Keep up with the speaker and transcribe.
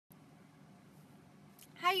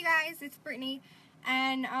Hi you guys, it's Brittany,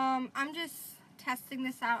 and I'm just testing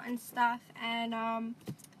this out and stuff, and I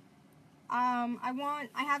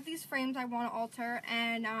have these frames I want to alter,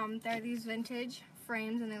 and they're these vintage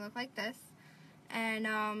frames and they look like this, and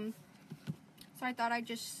so I thought I'd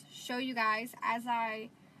just show you guys as I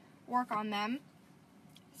work on them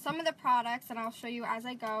some of the products, and I'll show you as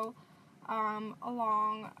I go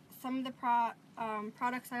along. Some of the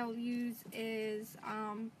products I'll use is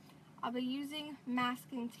I'll be using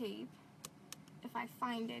masking tape if I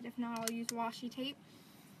find it. If not, I'll use washi tape.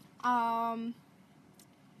 I'll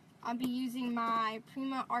be using my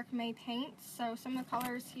Prima Archme paints. So some of the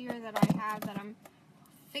colors here that I have that I'm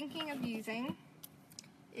thinking of using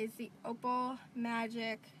is the Opal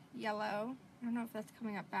Magic Yellow. I don't know if that's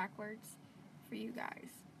coming up backwards for you guys,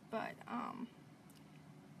 but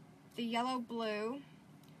the Yellow Blue,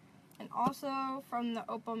 and also from the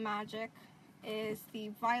Opal Magic is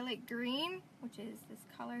the Violet Green, which is this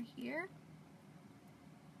color here,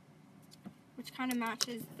 which kind of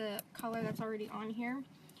matches the color that's already on here.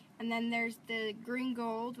 And then there's the Green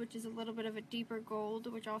Gold, which is a little bit of a deeper gold,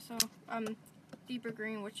 which also deeper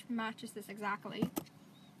green, which matches this exactly.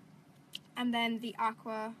 And then the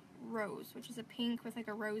Aqua Rose, which is a pink with like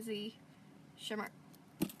a rosy shimmer.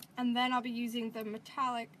 And then I'll be using the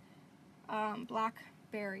metallic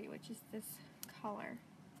Blackberry, which is this color.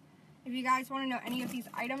 If you guys want to know any of these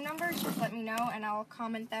item numbers, just let me know and I'll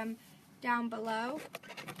comment them down below.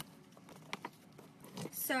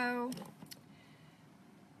 So,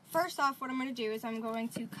 first off, what I'm going to do is I'm going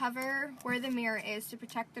to cover where the mirror is to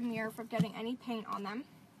protect the mirror from getting any paint on them.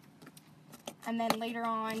 And then later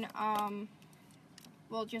on,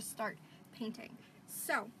 we'll just start painting.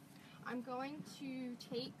 So, I'm going to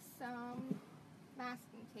take some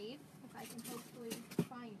masking tape, if I can hopefully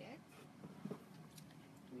find it.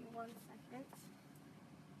 Give me 1 second.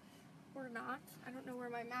 Or not. I don't know where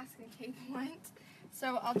my masking tape went.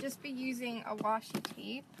 So I'll just be using a washi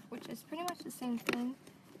tape, which is pretty much the same thing.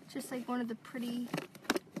 It's just like one of the pretty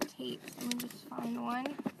tapes. Let me just find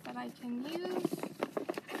one that I can use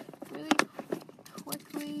really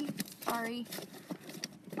quickly. Sorry.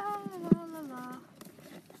 La la la la.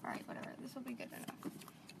 Alright, whatever. This will be good enough.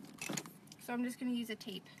 So I'm just going to use a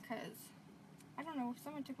tape because I don't know if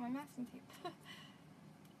someone took my masking tape.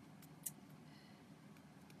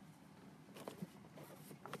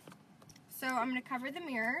 So I'm going to cover the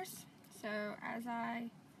mirrors. So as I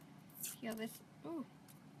peel this, ooh,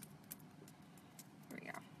 here we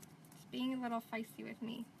go. It's being a little feisty with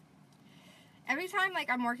me. Every time like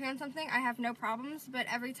I'm working on something, I have no problems, but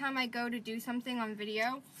every time I go to do something on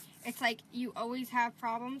video, it's like you always have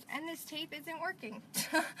problems, and this tape isn't working.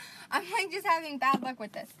 I'm like just having bad luck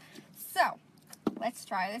with this. So let's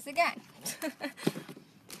try this again.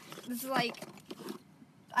 This is like,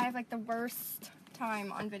 I have like the worst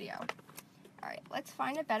time on video. Alright, let's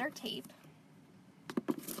find a better tape.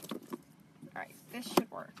 Alright, this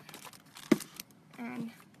should work.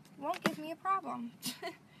 And won't give me a problem.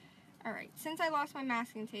 Alright, since I lost my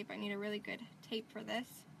masking tape, I need a really good tape for this.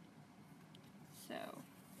 So,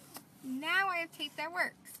 now I have tape that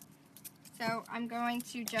works. So, I'm going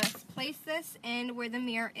to just place this in where the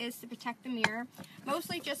mirror is to protect the mirror.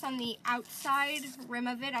 Mostly just on the outside rim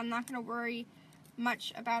of it. I'm not going to worry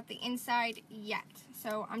much about the inside yet.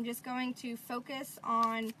 So I'm just going to focus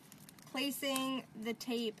on placing the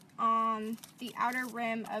tape on the outer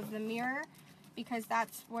rim of the mirror, because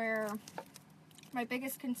that's where my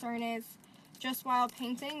biggest concern is. Just while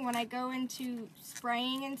painting, when I go into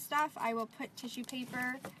spraying and stuff, I will put tissue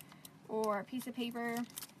paper or a piece of paper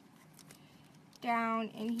down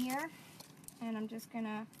in here, and I'm just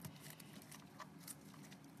gonna,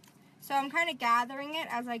 so I'm kind of gathering it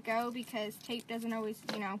as I go, because tape doesn't always,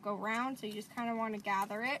 you know, go round, so you just kind of want to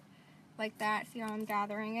gather it like that. See how I'm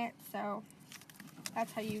gathering it? So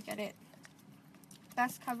that's how you get it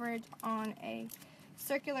best coverage on a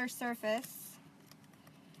circular surface.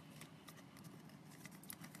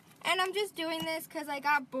 And I'm just doing this because I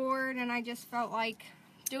got bored and I just felt like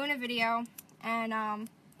doing a video. And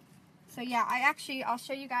so yeah, I'll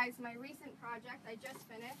show you guys my recent project I just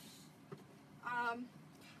finished.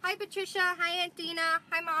 Hi Patricia, hi Aunt Dina,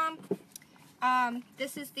 hi Mom.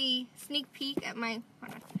 This is the sneak peek at my,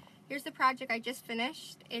 hold on. Here's the project I just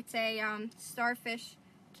finished. It's a starfish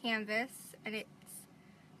canvas, and it's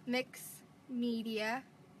mixed media.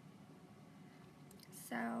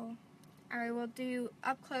 So I will do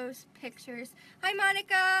up close pictures. Hi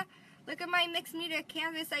Monica, look at my mixed media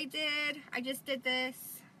canvas I did. I just did this.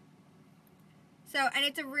 So, and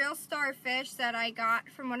it's a real starfish that I got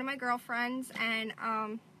from one of my girlfriends, and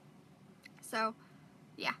so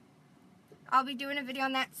yeah. I'll be doing a video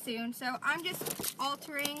on that soon. So I'm just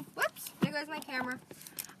altering, whoops, there goes my camera.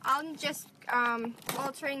 I'm just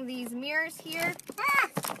altering these mirrors here. Ah!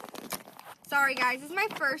 Sorry guys, this is my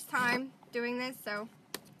first time doing this, so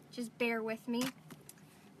just bear with me.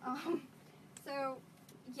 So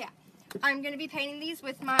yeah, I'm going to be painting these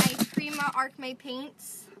with my Prima Mermaid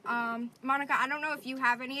paints. Monica, I don't know if you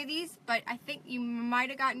have any of these, but I think you might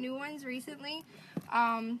have got new ones recently.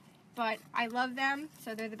 But I love them,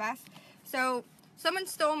 so they're the best. So someone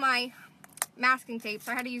stole my masking tape,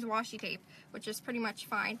 so I had to use washi tape, which is pretty much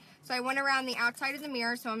fine. So I went around the outside of the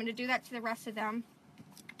mirror, so I'm going to do that to the rest of them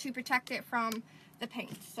to protect it from the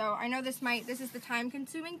paint. So I know this is the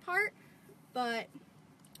time-consuming part, but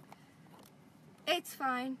it's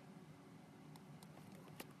fine.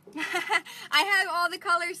 I have all the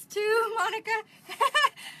colors too, Monica.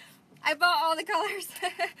 I bought all the colors.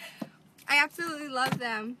 I absolutely love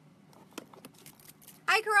them.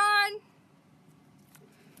 Hi, Karan.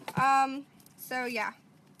 So yeah,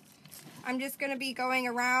 I'm just going to be going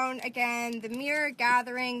around again the mirror,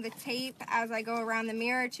 gathering the tape as I go around the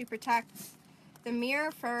mirror to protect the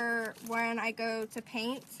mirror for when I go to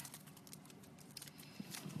paint.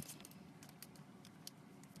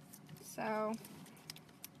 So,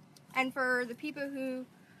 and for the people who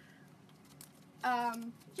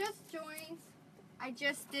just joined, I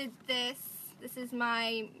just did this. This is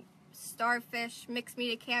my starfish mixed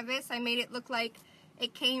media canvas. I made it look like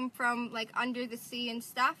it came from like under the sea and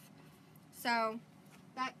stuff. So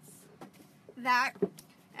that's that.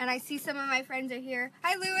 And I see some of my friends are here.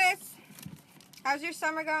 Hi, Lewis. How's your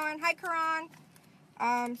summer going? Hi,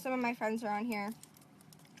 Karan. Some of my friends are on here.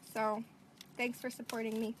 So thanks for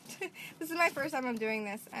supporting me. This is my first time I'm doing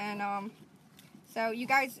this. And so you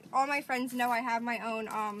guys, all my friends know I have my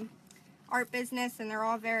own art business, and they're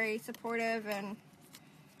all very supportive, and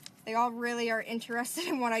they all really are interested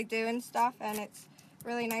in what I do and stuff, and it's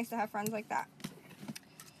really nice to have friends like that.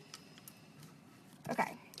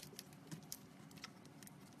 Okay.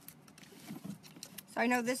 So I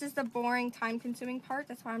know this is the boring, time-consuming part.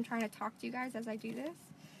 That's why I'm trying to talk to you guys as I do this,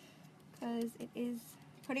 because it is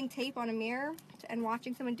putting tape on a mirror and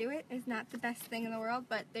watching someone do it is not the best thing in the world,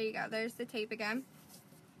 but there you go. There's the tape again.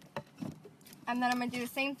 And then I'm going to do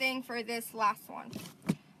the same thing for this last one.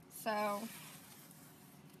 So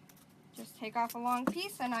just take off a long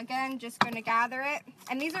piece, and again, just going to gather it.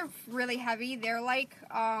 And these are really heavy. They're like,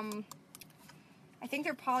 I think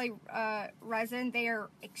they're poly resin. They are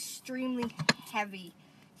extremely heavy.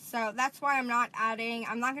 So that's why I'm not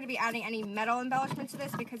going to be adding any metal embellishment to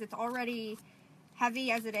this, because it's already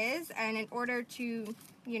heavy as it is. And in order to,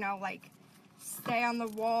 you know, like stay on the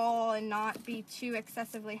wall and not be too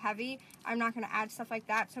excessively heavy, I'm not going to add stuff like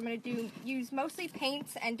that. So I'm going to use mostly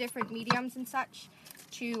paints and different mediums and such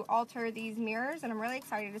to alter these mirrors, and I'm really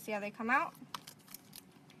excited to see how they come out.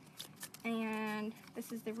 And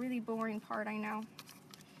this is the really boring part, I know,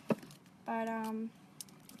 but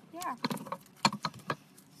yeah.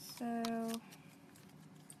 So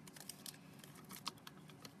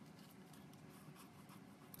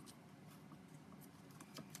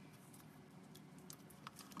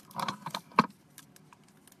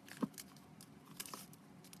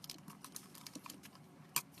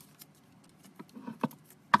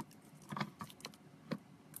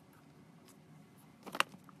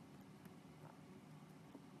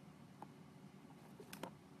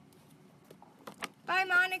bye,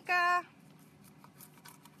 Monica.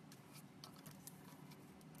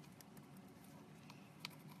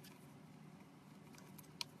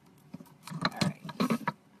 Alright.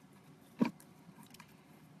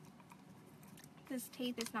 This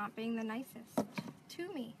tape is not being the nicest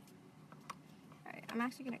to me. Alright, I'm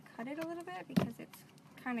actually going to cut it a little bit because it's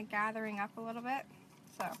kind of gathering up a little bit.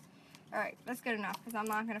 So, alright, that's good enough, because I'm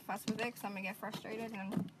not going to fuss with it because I'm going to get frustrated,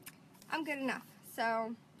 and I'm good enough.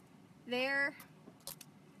 So, there.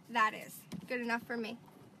 That is good enough for me.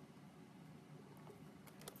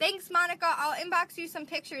 Thanks, Monica. I'll inbox you some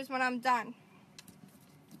pictures when I'm done.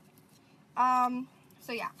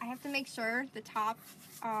 So yeah, I have to make sure the top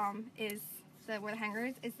is where the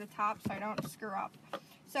hanger is the top, so I don't screw up.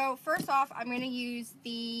 So first off, I'm going to use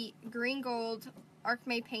the green gold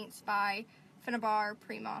Mermaid paints by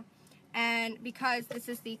Prima, and because this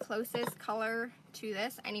is the closest color to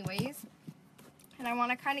this, anyways, and I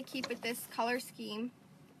want to kind of keep with this color scheme.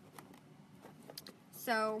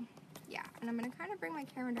 So, yeah, and I'm going to kind of bring my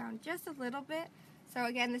camera down just a little bit. So,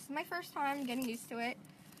 again, this is my first time getting used to it.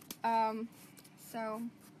 So,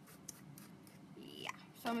 yeah.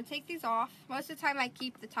 So, I'm going to take these off. Most of the time, I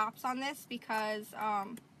keep the tops on this because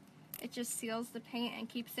it just seals the paint and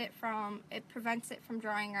keeps it from, it prevents it from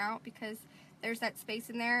drying out, because there's that space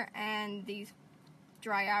in there, and these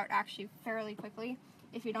dry out actually fairly quickly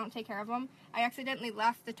if you don't take care of them. I accidentally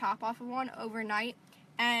left the top off of one overnight,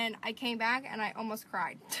 and I came back and I almost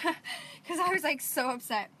cried because I was like so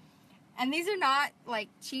upset. And these are not like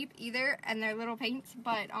cheap either, and they're little paints,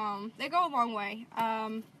 but they go a long way.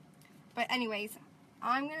 But anyways,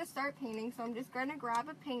 I'm gonna start painting, so I'm just gonna grab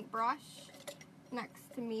a paintbrush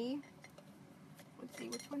next to me. Let's see,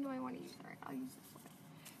 which one do I want to use? All right, I'll use this one.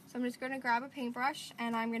 So I'm just gonna grab a paintbrush,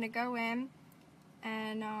 and I'm gonna go in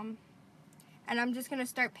and I'm just gonna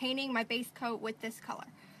start painting my base coat with this color.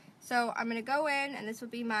 So I'm gonna go in, and this will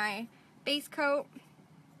be my base coat,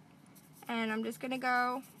 and I'm just gonna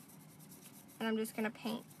go and I'm just gonna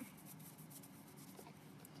paint.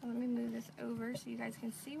 So let me move this over so you guys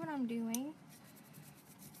can see what I'm doing.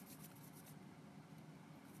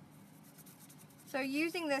 So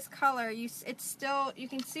using this color, you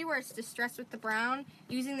can see where it's distressed with the brown.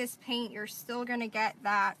 Using this paint, you're still gonna get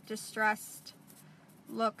that distressed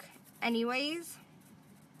look anyways.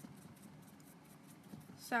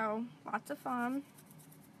 So lots of fun.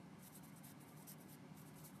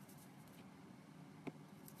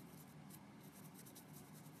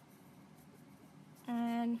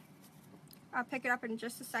 And I'll pick it up in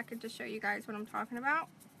just a second to show you guys what I'm talking about.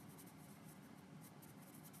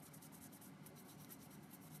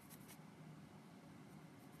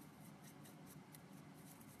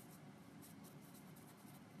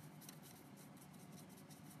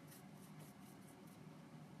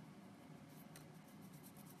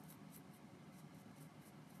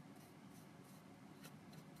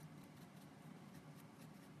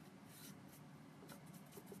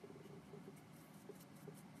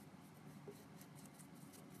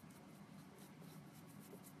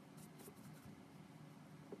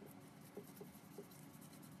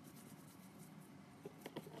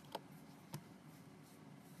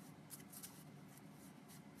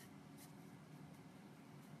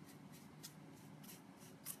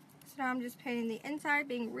 So now I'm just painting the inside,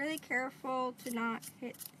 being really careful to not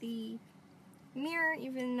hit the mirror,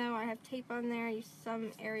 even though I have tape on there.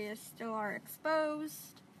 Some areas still are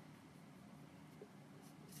exposed.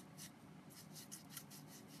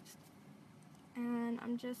 And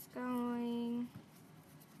I'm just going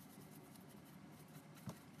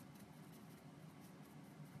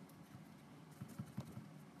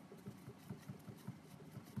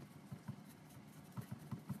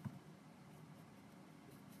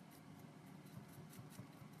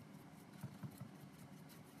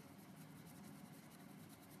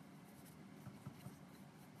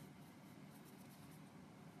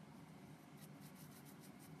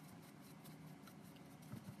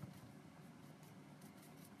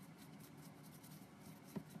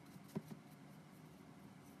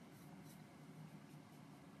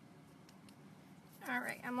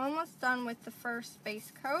Alright, I'm almost done with the first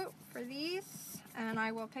base coat for these, and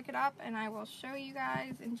I will pick it up and I will show you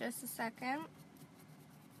guys in just a second.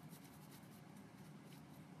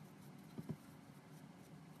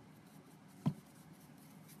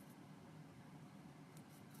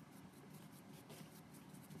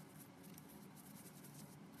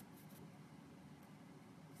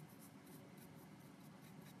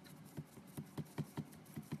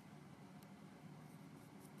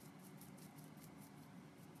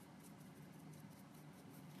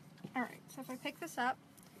 Alright, so if I pick this up,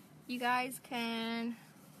 you guys can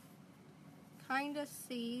kind of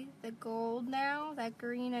see the gold now, that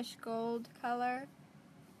greenish gold color.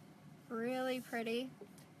 Really pretty.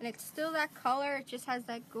 And it's still that color, it just has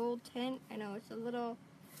that gold tint. I know it's a little,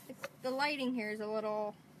 the lighting here is a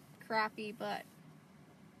little crappy, but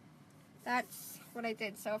that's what I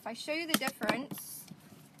did. So if I show you the difference,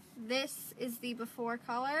 this is the before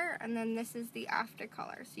color, and then this is the after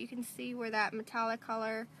color. So you can see where that metallic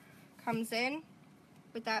color comes in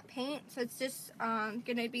with that paint. So it's just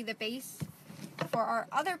going to be the base for our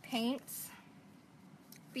other paints,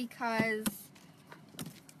 because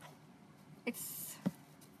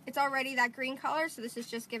it's already that green color, so this is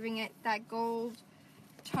just giving it that gold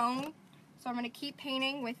tone. So I'm going to keep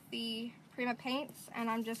painting with the Prima paints, and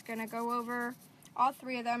I'm just going to go over all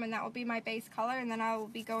three of them, and that will be my base color, and then I will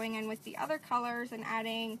be going in with the other colors and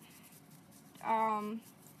adding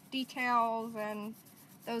details and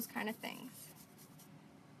those kind of things.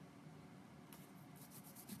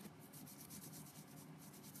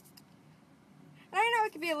 And I know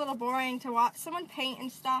it could be a little boring to watch someone paint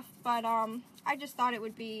and stuff, but I just thought it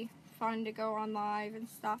would be fun to go on live and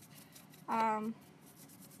stuff.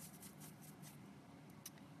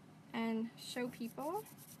 And show people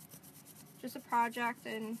just a project,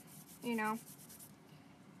 and you know,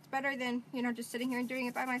 it's better than, you know, just sitting here and doing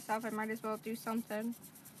it by myself. I might as well do something.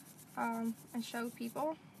 and show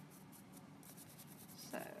people.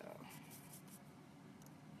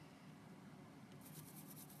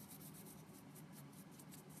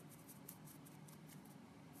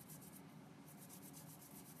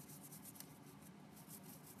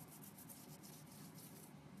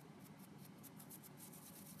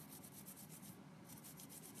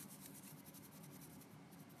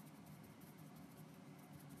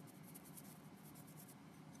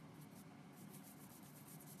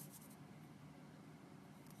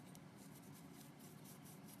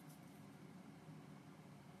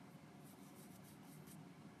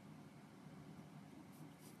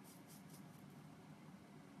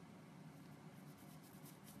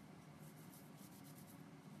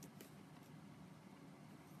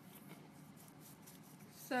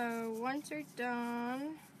 So once you're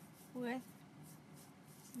done with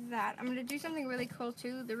that, I'm going to do something really cool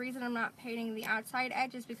too. The reason I'm not painting the outside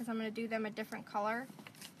edge is because I'm going to do them a different color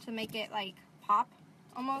to make it like pop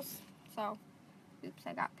almost. So, oops,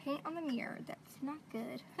 I got paint on the mirror. That's not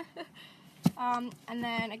good. And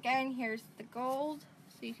then again, here's the gold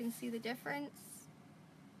so you can see the difference.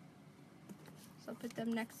 So I'll put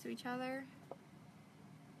them next to each other.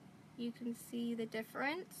 You can see the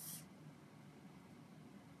difference.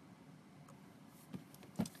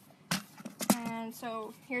 And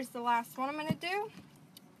so here's the last one I'm going to do.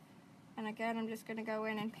 And again, I'm just going to go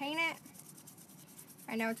in and paint it.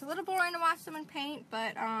 I know it's a little boring to watch someone paint,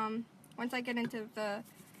 but once I get into the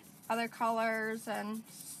other colors and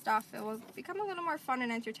stuff, it will become a little more fun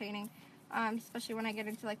and entertaining, especially when I get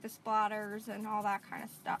into like the splatters and all that kind of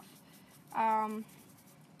stuff.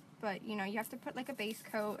 But you know, you have to put like a base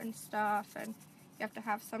coat and stuff, and you have to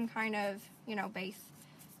have some kind of, you know, base.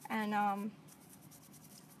 And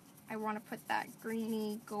I want to put that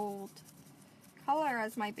greeny gold color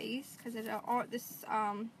as my base because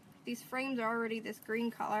these frames are already this green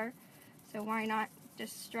color, so why not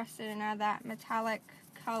just stress it and add that metallic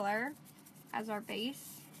color as our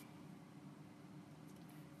base.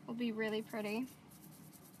 Will be really pretty.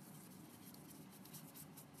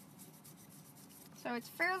 So it's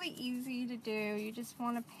fairly easy to do. You just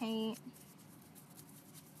want to paint.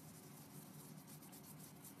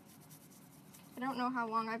 I don't know how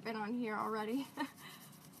long I've been on here already,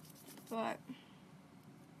 but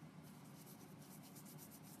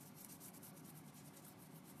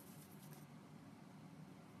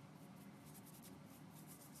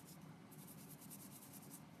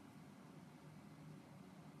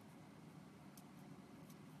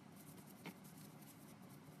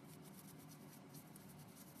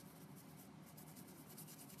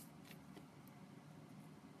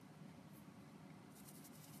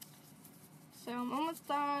so I'm almost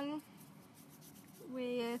done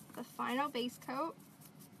with the final base coat,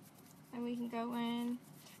 and we can go in.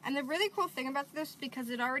 And the really cool thing about this, because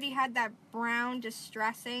it already had that brown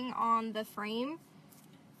distressing on the frame,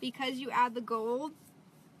 because you add the gold,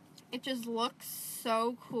 it just looks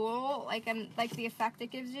so cool. Like, and like the effect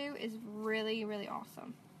it gives you is really, really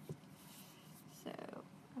awesome. So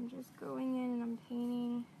I'm just going in and I'm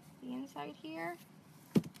painting the inside here,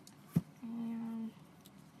 and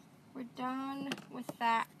we're done with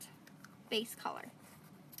that base color.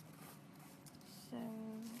 So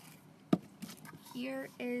here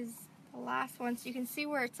is the last one. So you can see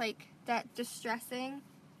where it's like that distressing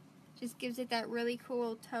just gives it that really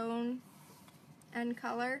cool tone and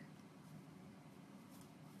color.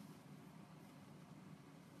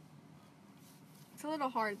 It's a little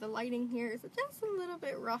hard. The lighting here is just a little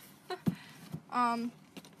bit rough.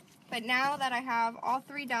 But now that I have all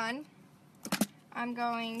three done, I'm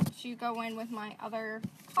going to go in with my other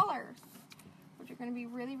colors, which are going to be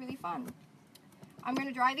really, really fun. I'm going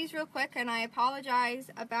to dry these real quick, and I apologize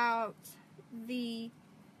about the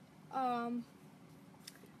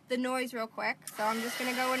noise real quick. So I'm just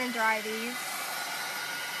going to go in and dry these.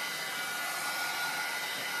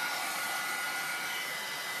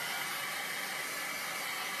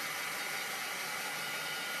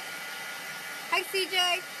 Hi,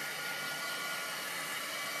 CJ.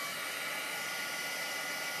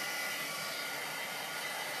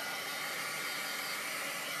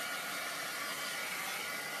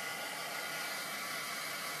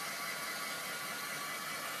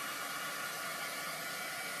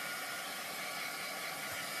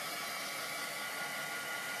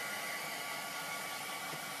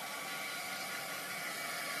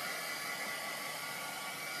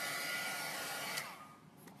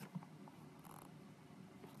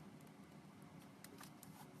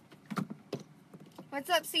 What's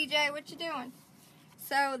up, CJ? What you doing?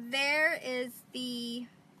 So there is the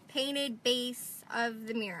painted base of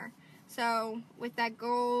the mirror. So with that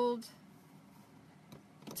gold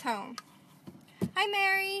tone. Hi,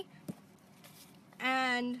 Mary.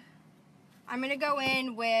 And I'm going to go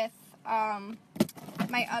in with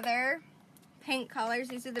my other paint colors.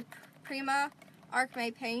 These are the Prima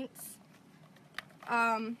Archme paints,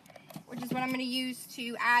 which is what I'm going to use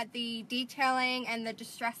to add the detailing and the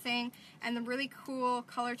distressing and the really cool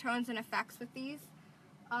color tones and effects with these.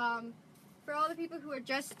 For all the people who are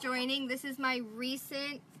just joining, this is my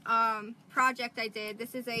recent project I did.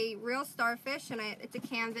 This is a real starfish, and it's a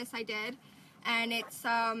canvas I did, and it's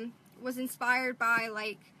was inspired by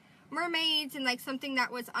like mermaids and like something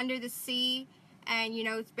that was under the sea, and you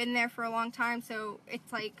know, it's been there for a long time, so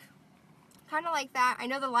it's like kind of like that. I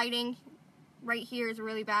know the lighting right here is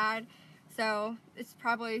really bad, so it's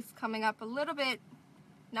probably coming up a little bit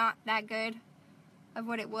not that good of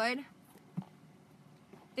what it would.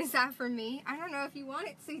 Is that for me? I don't know if you want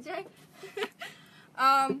it, CJ.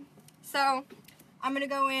 So I'm going to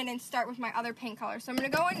go in and start with my other paint color. So I'm going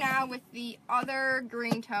to go in now with the other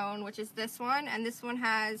green tone, which is this one, and this one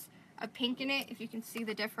has a pink in it, if you can see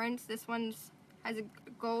the difference. This one has a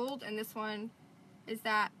gold, and this one is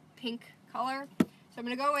that pink color. So I'm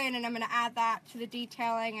going to go in and I'm going to add that to the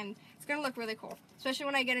detailing, and it's going to look really cool, especially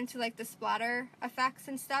when I get into like the splatter effects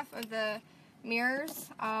and stuff of the mirrors,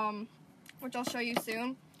 which I'll show you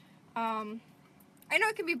soon. I know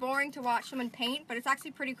it can be boring to watch someone paint, but it's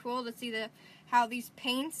actually pretty cool to see how these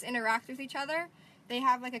paints interact with each other. They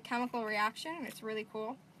have like a chemical reaction, and it's really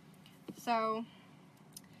cool. So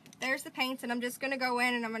there's the paints, and I'm just going to go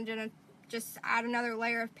in and I'm going to just add another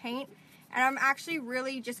layer of paint. And I'm actually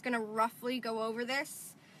really just going to roughly go over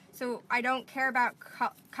this. So I don't care about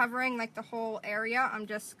covering like the whole area. I'm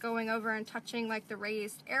just going over and touching like the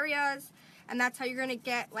raised areas. And that's how you're going to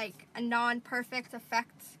get like a non-perfect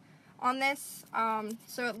effect on this.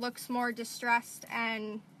 So it looks more distressed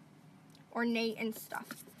and ornate and stuff.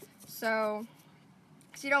 So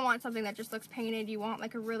you don't want something that just looks painted. You want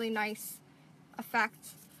like a really nice effect.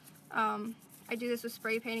 I do this with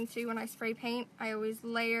spray painting too. When I spray paint, I always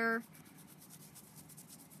layer,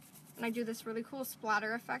 and I do this really cool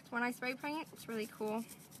splatter effect when I spray paint. It's really cool.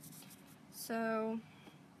 So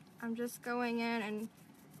I'm just going in and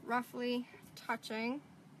roughly touching.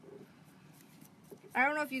 I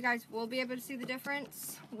don't know if you guys will be able to see the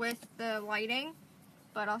difference with the lighting,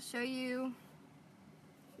 but I'll show you.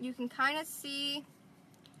 You can kind of see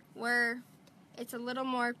where it's a little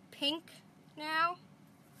more pink now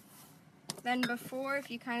than before. If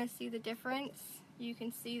you kind of see the difference, you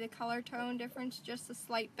can see the color tone difference just a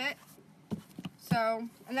slight bit. So,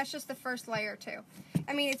 and that's just the first layer too.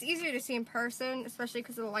 I mean, it's easier to see in person, especially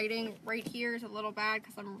because the lighting right here is a little bad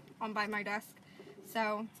because I'm by my desk.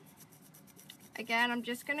 So, again, I'm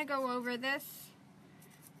just going to go over this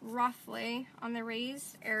roughly on the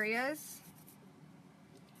raised areas,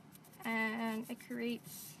 and it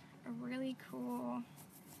creates a really cool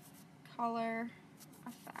color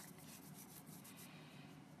effect.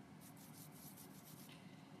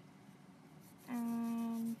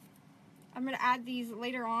 I'm going to add these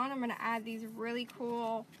later on. I'm going to add these really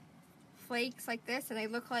cool flakes like this, and they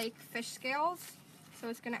look like fish scales. So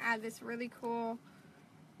it's going to add this really cool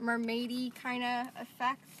mermaidy kind of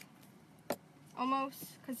effect,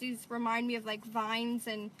 almost, because these remind me of like vines,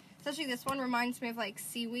 and especially this one reminds me of like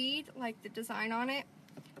seaweed, like the design on it.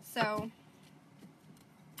 So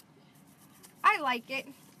I like it.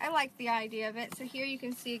 I like the idea of it. So here you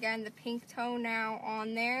can see again the pink tone now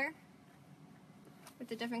on there with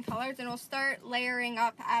the different colors, and it'll start layering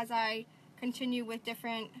up as I continue with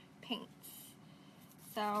different paints.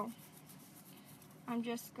 So I'm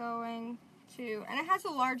just going to, and it has a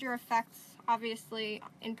larger effect obviously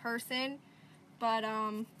in person, but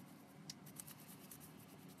and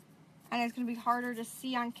it's going to be harder to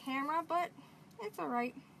see on camera, but it's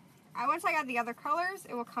alright. Once I got the other colors,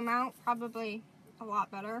 it will come out probably a lot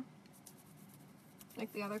better,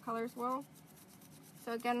 like the other colors will.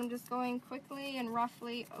 So again, I'm just going quickly and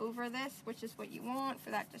roughly over this, which is what you want for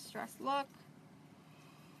that distressed look.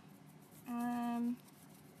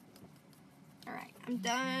 Alright, I'm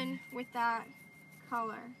done with that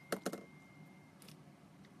color.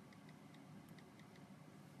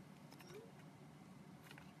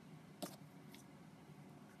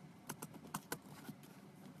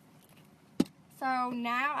 So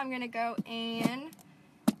now I'm going to go in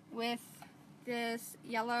with this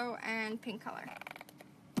yellow and pink color.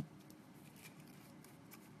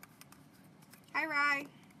 Hi, Rye.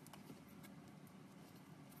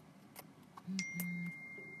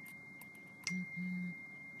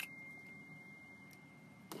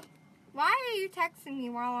 Why are you texting me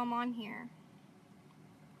while I'm on here?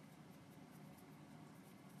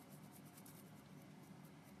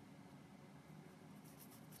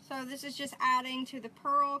 So this is just adding to the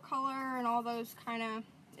pearl color and all those kind of,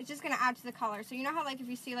 it's just going to add to the color. So you know how like if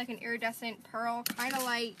you see like an iridescent pearl, kind of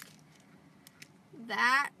like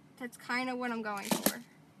that, that's kind of what I'm going for.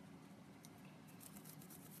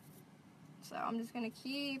 So I'm just going to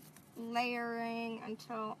keep layering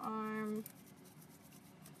until I'm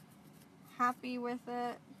happy with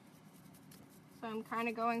it. So I'm kind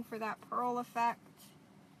of going for that pearl effect.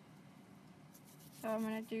 So I'm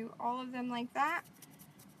going to do all of them like that.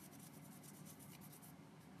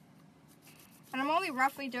 And I'm only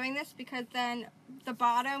roughly doing this because then the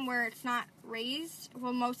bottom where it's not raised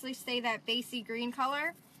will mostly stay that basey green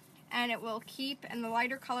color, and it will keep, and the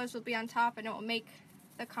lighter colors will be on top, and it will make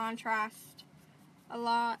the contrast a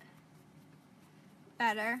lot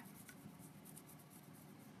better.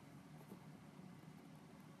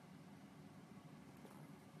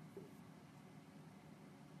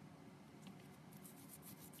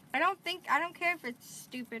 I don't care if it's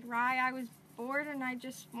stupid, right? I was bored and I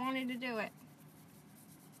just wanted to do it.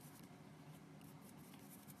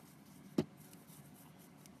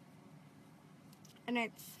 And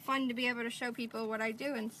it's fun to be able to show people what I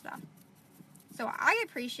do and stuff. So I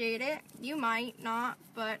appreciate it. You might not,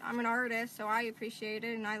 but I'm an artist, so I appreciate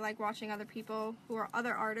it, and I like watching other people who are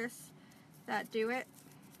other artists that do it.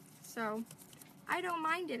 So I don't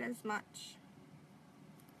mind it as much.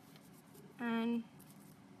 And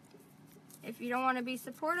if you don't want to be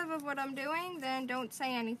supportive of what I'm doing, then don't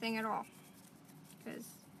say anything at all, because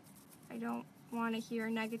I don't want to hear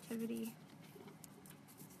negativity.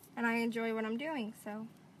 And I enjoy what I'm doing, so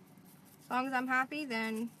as long as I'm happy,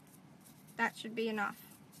 then that should be enough.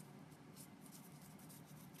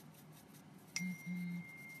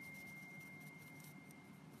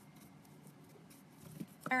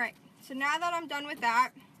 Alright, so now that I'm done with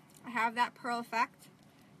that, I have that pearl effect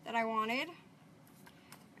that I wanted.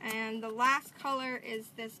 And the last color is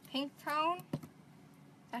this pink tone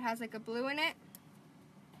that has like a blue in it.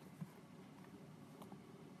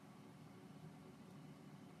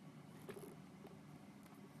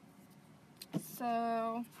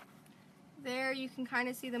 So there you can kind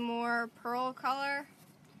of see the more pearl color,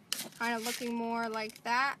 kind of looking more like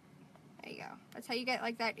that. There you go. That's how you get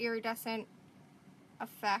like that iridescent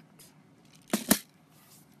effect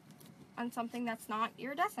on something that's not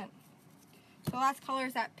iridescent. So the last color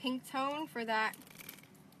is that pink tone for that.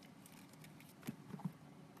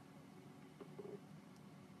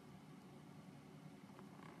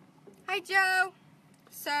 Hi, Joe.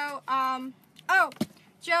 So, oh,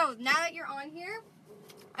 Joe, now that you're on here,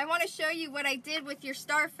 I want to show you what I did with your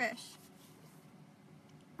starfish.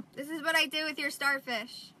 This is what I did with your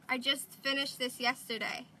starfish. I just finished this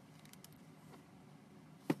yesterday.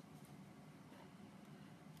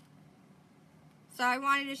 So I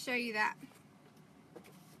wanted to show you that.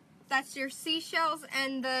 That's your seashells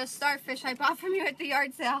and the starfish I bought from you at the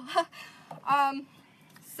yard sale.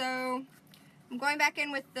 So I'm going back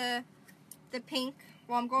in with the pink.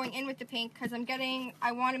 Well, I'm going in with the pink because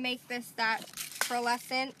I want to make this that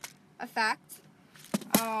pearlescent effect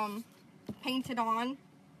painted on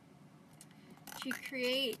to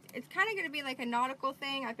create. It's kind of going to be like a nautical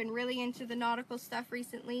thing. I've been really into the nautical stuff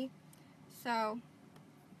recently, so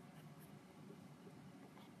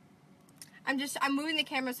I'm moving the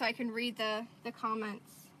camera so I can read the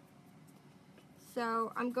comments.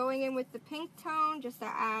 So I'm going in with the pink tone just to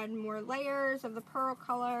add more layers of the pearl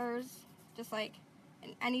colors, just like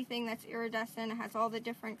in anything that's iridescent. It has all the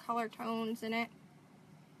different color tones in it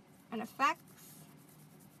and effects.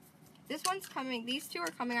 These two are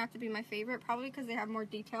coming out to be my favorite, probably because they have more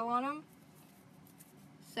detail on them.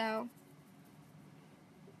 So,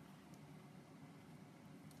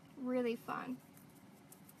 really fun.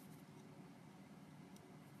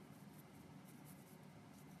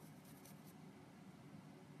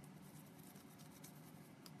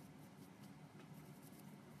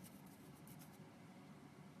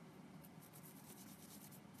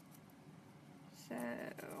 So,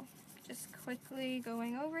 just quickly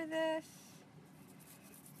going over this.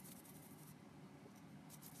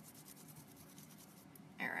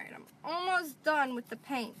 Alright, I'm almost done with the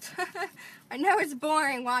paint. I know it's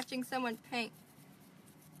boring watching someone paint.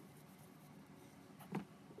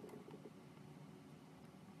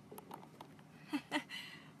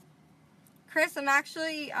 Chris, I'm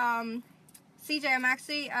actually, CJ, I'm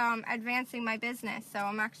actually advancing my business, so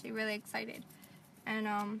I'm actually really excited.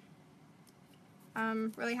 And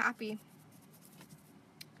I'm really happy.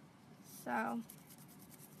 So,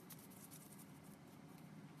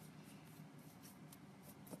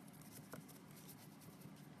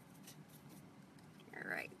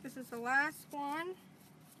 alright, this is the last one.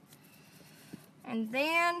 And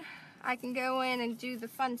then I can go in and do the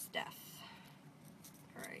fun stuff.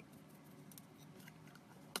 Alright.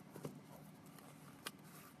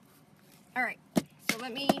 Alright, so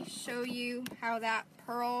let me show you how that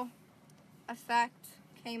pearl effect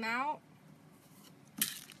came out.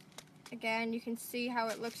 Again, you can see how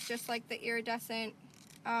it looks just like the iridescent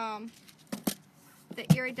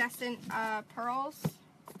pearls.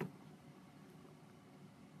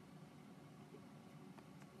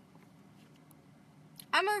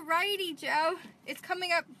 I'm a righty, Joe. It's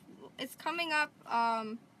coming up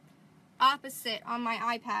opposite on my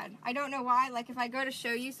iPad. I don't know why. Like if I go to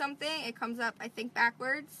show you something, it comes up, I think,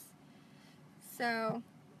 backwards. So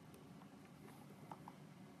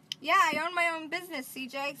yeah, I own my own business,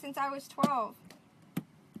 CJ, since I was 12.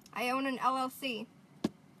 I own an LLC,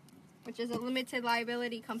 which is a limited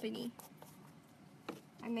liability company.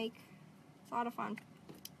 It's a lot of fun.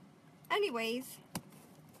 Anyways,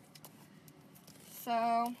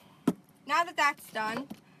 so now that that's done,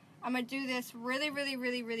 I'm going to do this really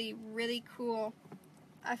cool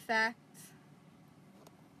effect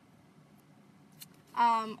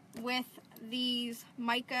with these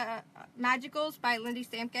mica magicals by Lindy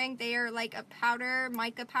Stamp Gang. They are like a powder,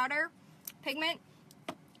 mica powder pigment,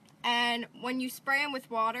 and when you spray them with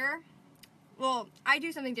water, well, I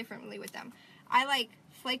do something differently with them. I like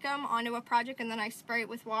flake them onto a project and then I spray it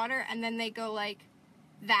with water and then they go like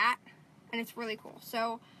that, and it's really cool.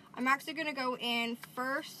 So I'm actually going to go in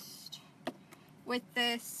first with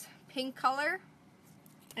this pink color,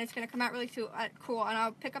 and it's going to come out really cool, and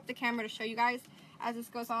I'll pick up the camera to show you guys as this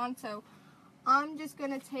goes on. So I'm just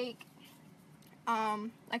going to take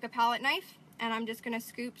like a palette knife, and I'm just going to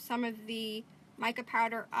scoop some of the mica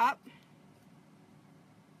powder up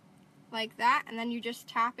like that, and then you just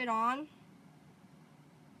tap it on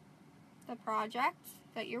the project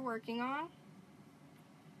that you're working on.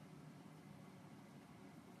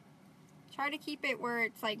 Try to keep it where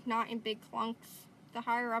it's like not in big clumps. The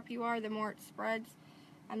higher up you are, the more it spreads.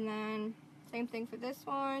 And then same thing for this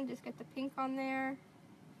one, just get the pink on there.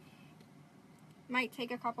 Might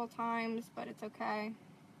take a couple times, but it's okay.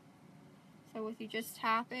 So with you just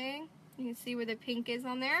tapping, you can see where the pink is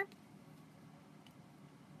on there.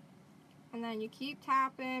 And then you keep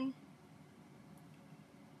tapping.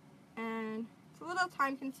 And it's a little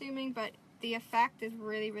time consuming, but the effect is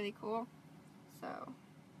really cool. So,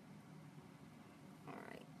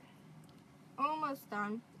 alright. Almost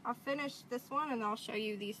done. I'll finish this one and I'll show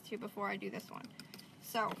you these two before I do this one.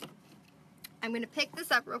 So, I'm going to pick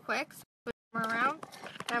this up real quick, so put them around,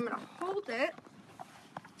 and I'm going to hold it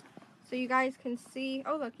so you guys can see.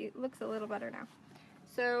 Oh look, it looks a little better now.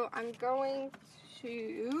 So I'm going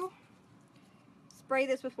to spray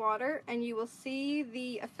this with water and you will see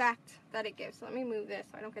the effect that it gives. So let me move this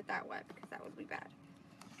so I don't get that wet because that would be bad.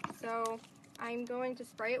 So I'm going to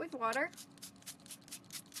spray it with water.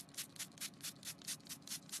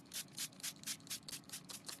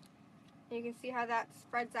 You can see how that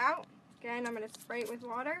spreads out. Again, I'm going to spray it with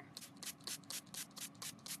water.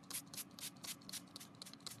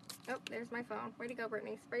 Oh, there's my phone. Way to go,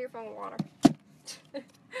 Brittany. Spray your phone with water.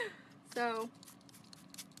 So,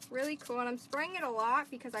 really cool. And I'm spraying it a lot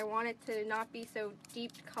because I want it to not be so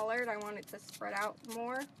deep colored. I want it to spread out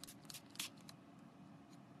more.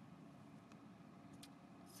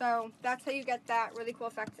 So, that's how you get that really cool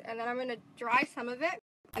effect. And then I'm going to dry some of it.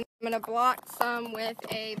 And I'm going to blot some with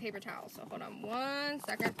a paper towel. So hold on 1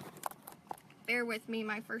 second. Bear with me,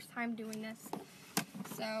 my first time doing this.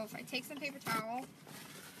 So if I take some paper towel, I'm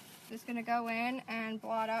just going to go in and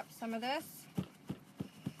blot up some of this.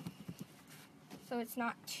 So it's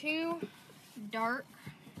not too dark.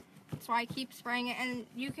 That's why I keep spraying it. And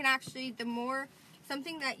you can actually, the more,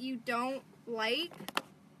 something that you don't like,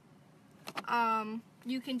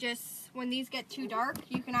 you can just, when these get too dark,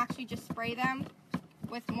 you can actually just spray them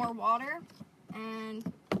with more water.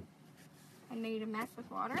 And I made a mess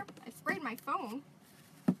with water. I sprayed my phone.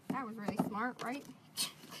 That was really smart, right?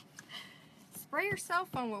 Spray your cell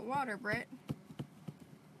phone with water, Britt.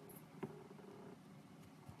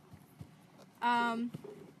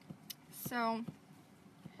 So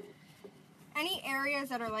any areas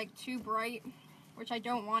that are like too bright, which I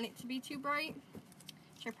don't want it to be too bright,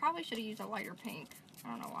 which I probably should have used a lighter pink. I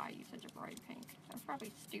don't know why I used such a bright pink. That's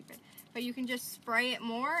probably stupid. But you can just spray it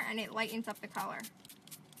more and it lightens up the color,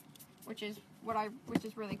 which is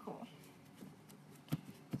really cool.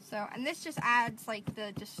 So, and this just adds like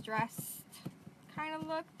the distressed kind of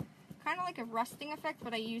look, kind of like a rusting effect,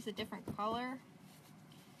 but I use a different color.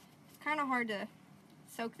 It's kind of hard to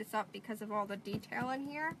soak this up because of all the detail in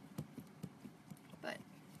here, but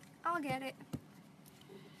I'll get it.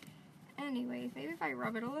 Anyways, maybe if I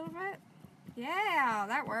rub it a little bit. Yeah,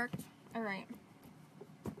 that worked. Alright.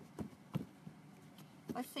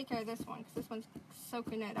 Let's take care of this one, because this one's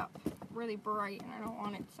soaking it up really bright, and I don't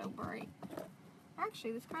want it so bright.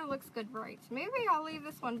 Actually, this kind of looks good bright. So maybe I'll leave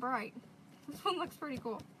this one bright. This one looks pretty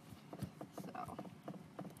cool. So,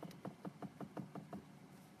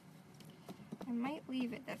 I might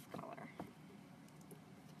leave it this color.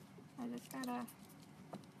 I just gotta...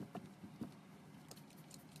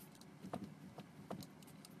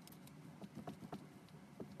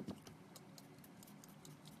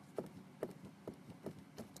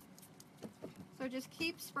 So just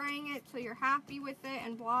keep spraying it till you're happy with it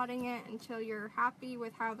and blotting it until you're happy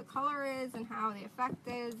with how the color is and how the effect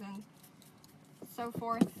is and so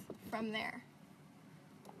forth from there.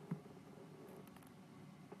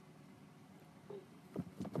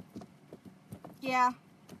 Yeah,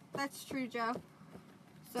 that's true, Joe.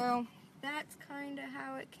 So that's kind of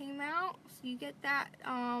how it came out. So you get that,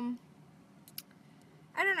 I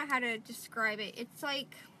don't know how to describe it. It's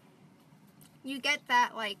like, you get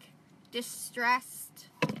that like distressed,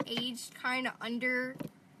 aged kind of undertone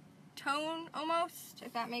almost,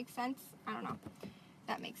 if that makes sense. I don't know.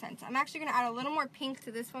 That makes sense. I'm actually going to add a little more pink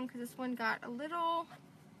to this one because this one got a little,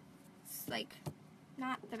 like,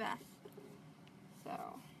 not the best. So,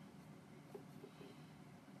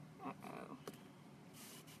 uh-oh.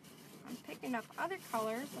 I'm picking up other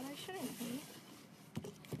colors that I shouldn't be.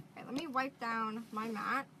 Okay, let me wipe down my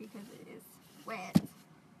mat because it is wet.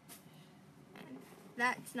 And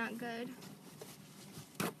that's not good.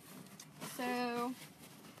 So,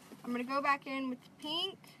 I'm going to go back in with the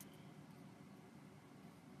pink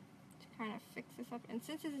to kind of fix this up. And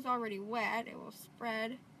since this is already wet, it will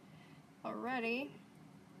spread already.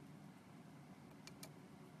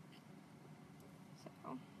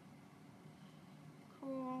 So,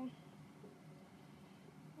 cool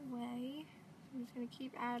way. I'm just going to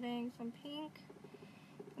keep adding some pink.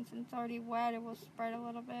 And since it's already wet, it will spread a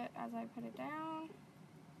little bit as I put it down.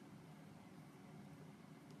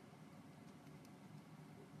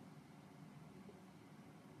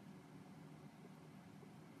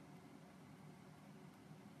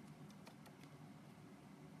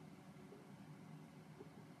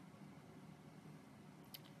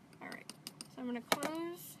 Alright, so I'm going to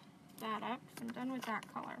close that up because I'm done with that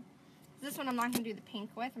color. This one I'm not going to do the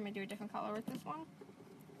pink with. I'm going to do a different color with this one.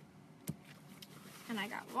 And I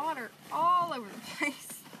got water all over the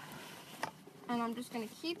place. And I'm just going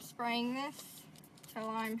to keep spraying this till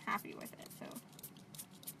I'm happy with it. So,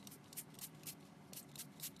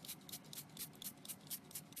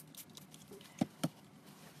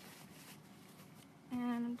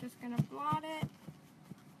 and I'm just going to blot it.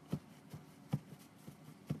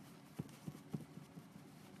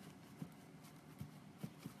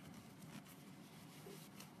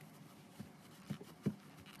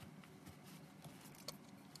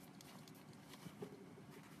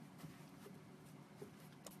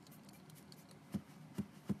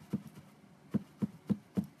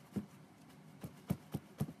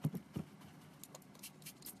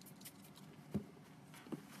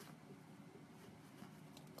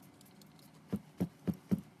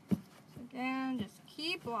 And just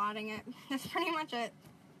keep blotting it. That's pretty much it.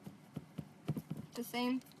 The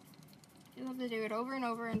same. You have to do it over and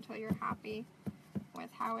over until you're happy with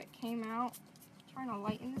how it came out. I'm trying to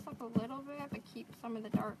lighten this up a little bit, but keep some of the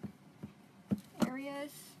dark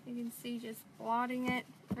areas. You can see just blotting it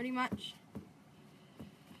pretty much.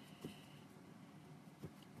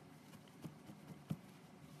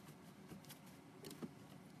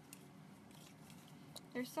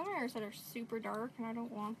 There's some areas that are super dark and I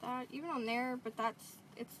don't want that. Even on there, but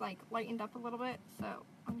it's like lightened up a little bit. So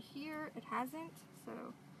on here, it hasn't. So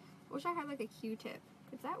I wish I had like a Q-tip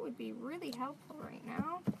because that would be really helpful right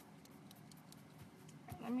now.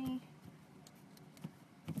 Let me,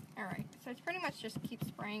 alright, so it's pretty much just keep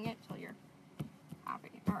spraying it till you're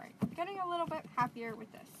happy. Alright, I'm getting a little bit happier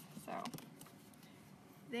with this. So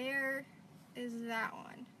there is that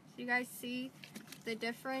one. So you guys see the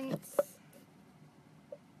difference?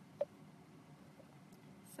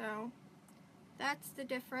 So that's the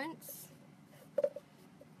difference.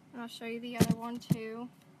 And I'll show you the other one too.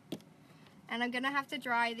 And I'm gonna have to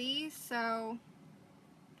dry these, so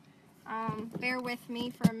bear with me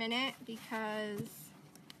for a minute because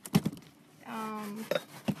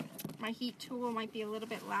my heat tool might be a little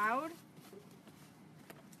bit loud.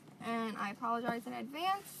 And I apologize in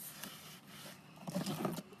advance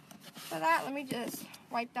for that. Let me just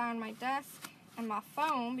wipe down my desk and my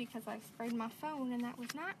phone because I sprayed my phone and that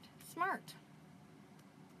was not smart.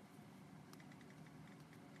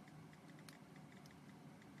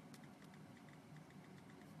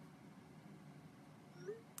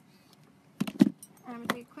 I'm going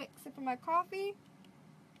to take a quick sip of of my coffee.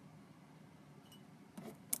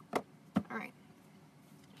 Alright.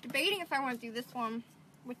 Debating if I want to do this one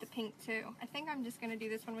with the pink too. I think I'm just going to do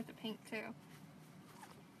this one with the pink too.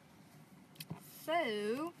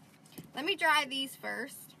 So, let me dry these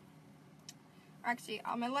first. Actually,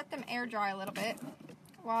 I'm going to let them air dry a little bit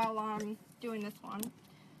while I'm doing this one.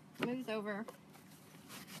 Moves over.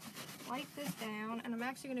 Wipe this down, and I'm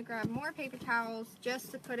actually going to grab more paper towels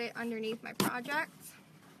just to put it underneath my project.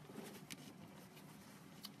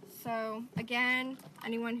 So, again,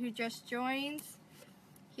 anyone who just joins,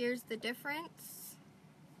 here's the difference.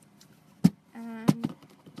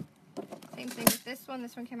 Same thing with this one.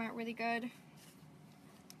 This one came out really good.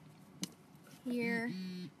 Here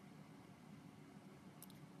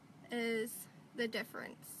is the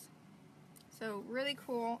difference. So really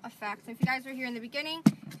cool effects. If you guys were here in the beginning,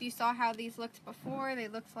 if you saw how these looked before, they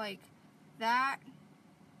looked like that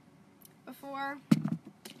before.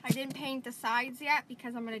 I didn't paint the sides yet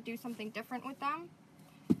because I'm going to do something different with them.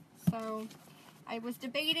 So I was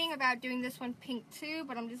debating about doing this one pink too,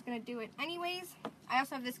 but I'm just going to do it anyways. I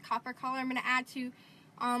also have this copper color I'm going to add to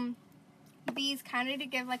these kind of to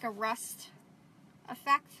give like a rust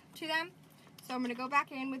effect to them. So I'm going to go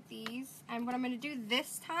back in with these, and what I'm going to do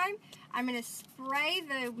this time, I'm going to spray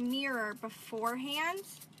the mirror beforehand,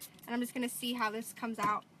 and I'm just going to see how this comes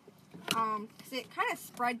out, because it kind of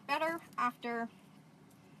spread better after,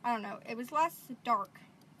 I don't know, it was less dark,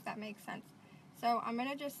 if that makes sense. So I'm going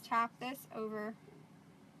to just tap this over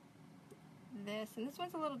this, and this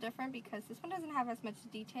one's a little different because this one doesn't have as much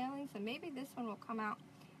detailing, so maybe this one will come out.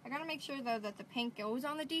 I got to make sure though that the pink goes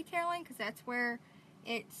on the detailing, because that's where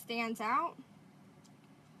it stands out.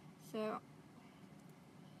 So,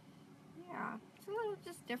 yeah, it's a little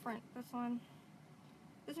just different, this one.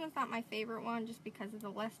 This one's not my favorite one just because of the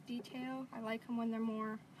less detail. I like them when they're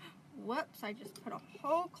more, whoops, I just put a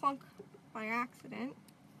whole clunk by accident.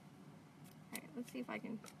 Alright, let's see if I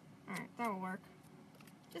can, alright, that'll work.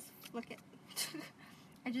 Just flick it.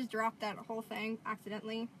 I just dropped that whole thing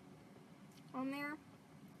accidentally on there.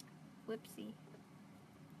 Whoopsie.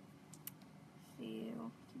 So,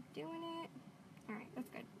 keep doing it. Alright, that's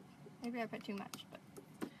good. Maybe I put too much, but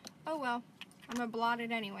oh well. I'm going to blot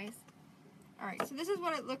it anyways. Alright, so this is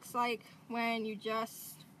what it looks like when you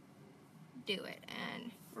just do it.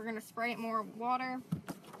 And we're going to spray it more water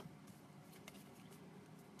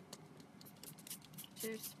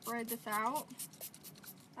to spread this out.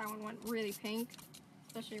 That one went really pink,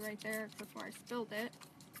 especially right there, because that's where I spilled it.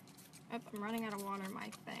 Oh, I'm running out of water in my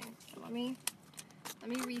thing. So let me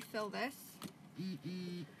refill this.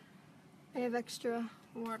 I have extra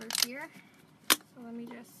water here, so let me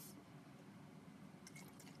just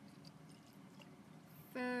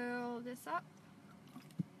fill this up.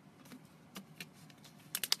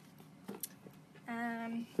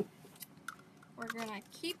 And we're gonna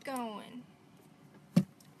keep going.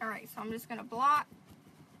 Alright, so I'm just gonna blot.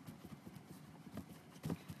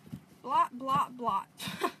 Blot, blot, blot.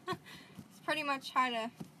 It's pretty much how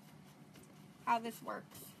this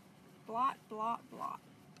works. Blot, blot, blot.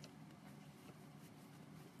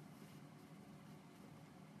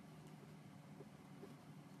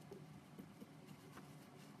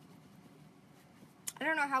 I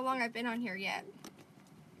don't know how long I've been on here yet.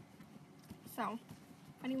 So,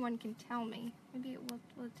 if anyone can tell me. Maybe it will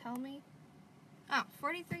tell me. Oh,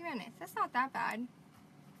 43 minutes. That's not that bad.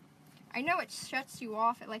 I know it shuts you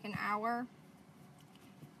off at like an hour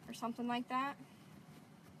or something like that.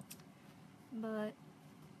 But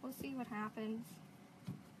we'll see what happens.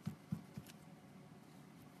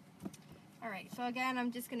 Alright, so again,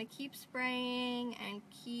 I'm just going to keep spraying and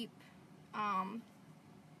keep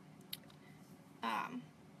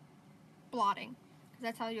blotting, because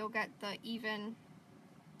that's how you'll get the even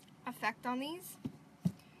effect on these.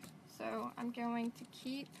 So I'm going to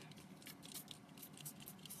keep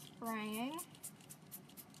spraying.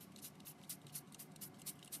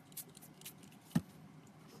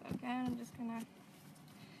 So again, I'm just gonna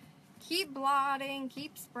keep blotting,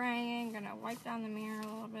 keep spraying. Gonna wipe down the mirror a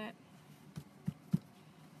little bit.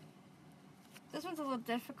 This one's a little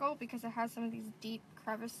difficult because it has some of these deep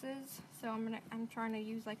crevices, so I'm trying to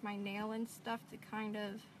use like my nail and stuff to kind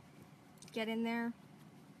of get in there.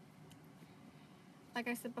 Like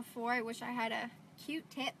I said before, I wish I had a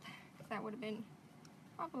Q-tip, because that would have been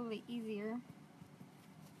probably easier.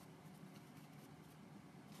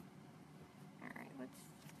 Alright, let's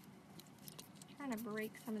try to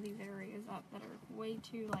break some of these areas up that are way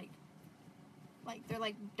too like they're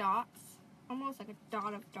like dots, almost like a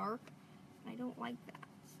dot of dark. I don't like that,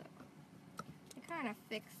 so I kind of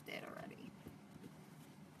fixed it already.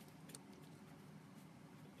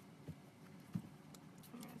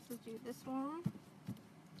 Alright, so do this one.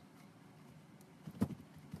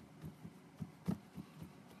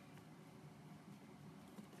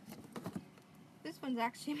 This one's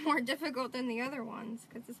actually more difficult than the other ones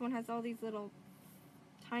because this one has all these little,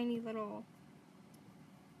 tiny little,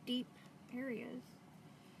 deep areas.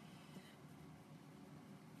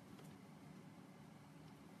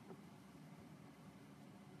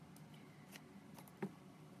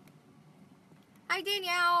 Hi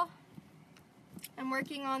Danielle! I'm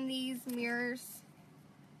working on these mirrors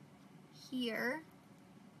here.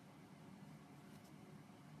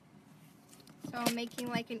 So I'm making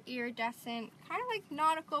like an iridescent, kind of like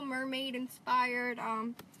nautical mermaid inspired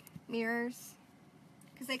mirrors.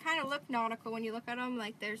 Because they kind of look nautical when you look at them.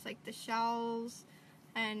 Like there's like the shells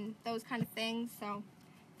and those kind of things. So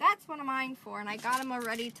that's what I'm eyeing for. And I got them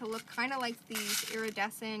already to look kind of like these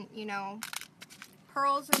iridescent, you know,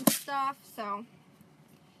 pearls and stuff. So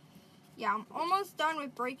yeah, I'm almost done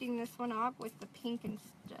with breaking this one up with the pink and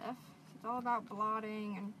stuff. It's all about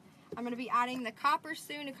blotting, and I'm going to be adding the copper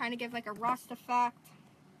soon to kind of give like a rust effect,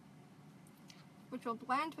 which will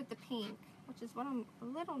blend with the pink, which is what I'm a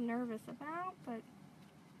little nervous about, but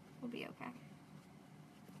we'll be okay.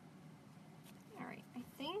 Alright, I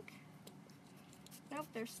think, nope,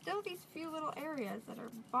 there's still these few little areas that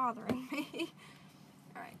are bothering me.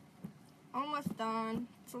 Alright, almost done.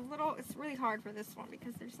 It's really hard for this one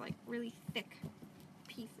because there's like really thick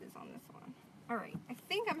pieces on this one. Alright, I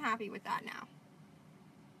think I'm happy with that now.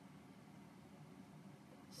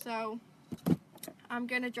 So, I'm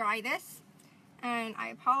going to dry this, and I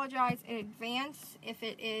apologize in advance if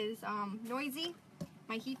it is noisy,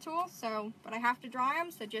 my heat tool, so, but I have to dry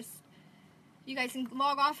them, so just, you guys can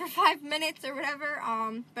log off for 5 minutes or whatever,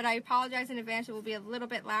 but I apologize in advance, it will be a little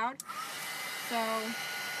bit loud, so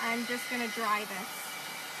I'm just going to dry this.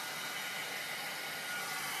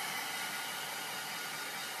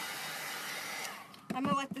 I'm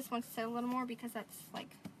going to let this one sit a little more because that's like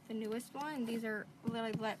the newest one, and these are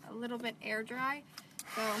really a little bit air dry,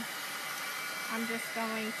 so I'm just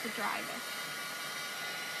going to dry this.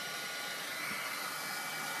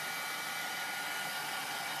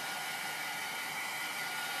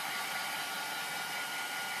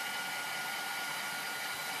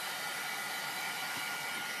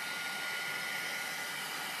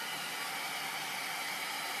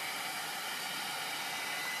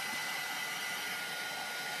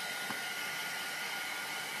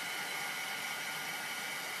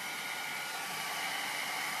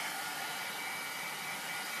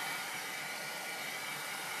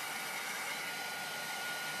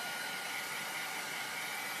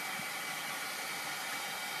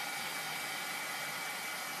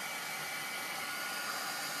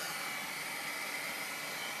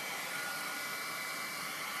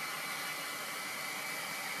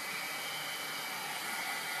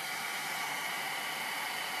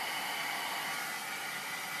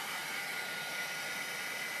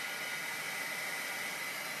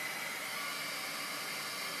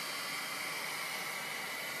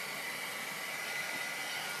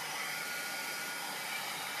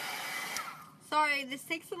 Sorry, this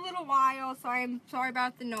takes a little while, so I'm sorry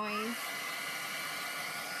about the noise.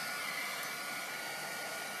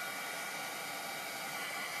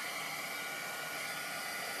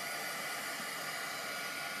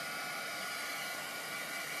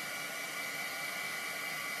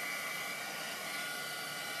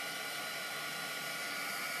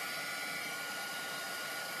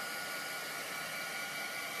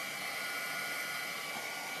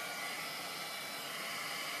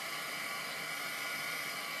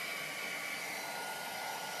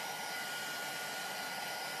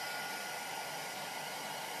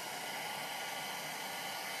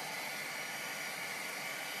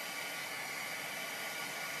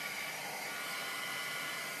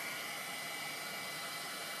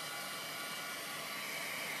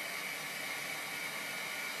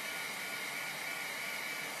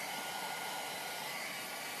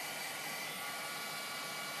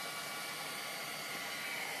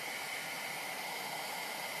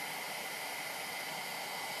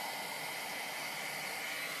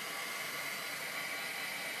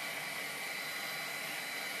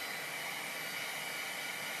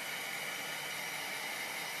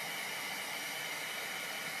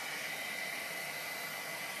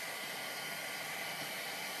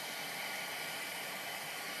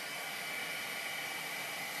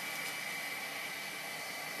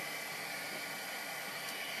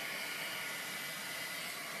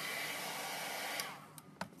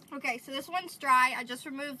 Okay, so this one's dry. I just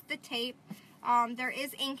removed the tape. There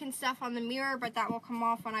is ink and stuff on the mirror, but that will come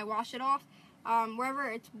off when I wash it off. Wherever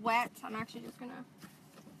it's wet, I'm actually just going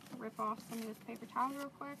to rip off some of this paper towel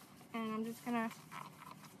real quick. And I'm just gonna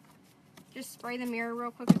spray the mirror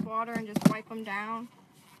real quick with water and just wipe them down,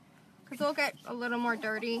 because they'll get a little more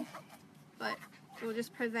dirty, but it will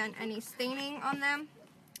just prevent any staining on them.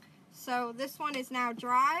 So this one is now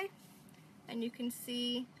dry, and you can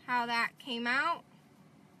see how that came out.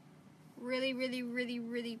 Really, really, really,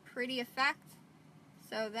 really pretty effect.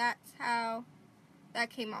 So that's how that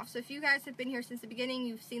came off. So if you guys have been here since the beginning,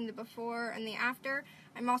 you've seen the before and the after.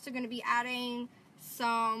 I'm also going to be adding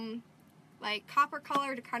some like copper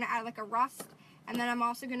color to kind of add like a rust, and then I'm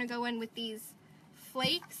also going to go in with these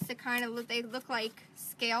flakes to kind of look, they look like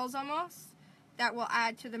scales almost, that will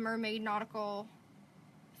add to the mermaid nautical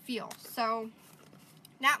feel. So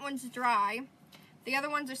that one's dry. The other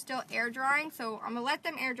ones are still air drying, so I'm going to let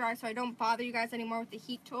them air dry so I don't bother you guys anymore with the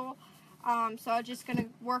heat tool. So I'm just going to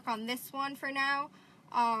work on this one for now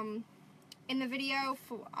in the video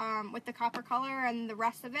with the copper color and the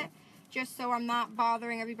rest of it, just so I'm not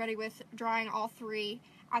bothering everybody with drying all three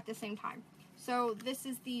at the same time. So this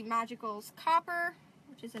is the Magicals Copper,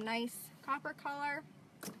 which is a nice copper color.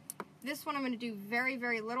 This one I'm going to do very,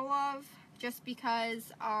 very little of, just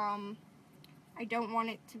because I don't want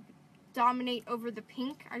it to dominate over the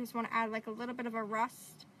pink. I just want to add like a little bit of a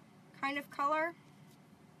rust kind of color.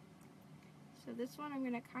 So this one I'm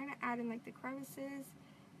going to kind of add in like the crevices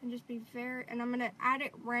and just be very, and I'm going to add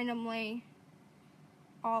it randomly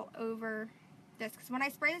all over this, because when I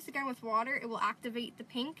spray this again with water, it will activate the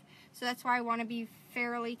pink. So that's why I want to be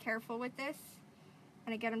fairly careful with this.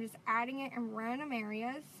 And again, I'm just adding it in random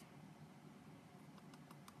areas.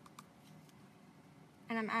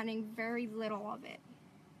 And I'm adding very little of it.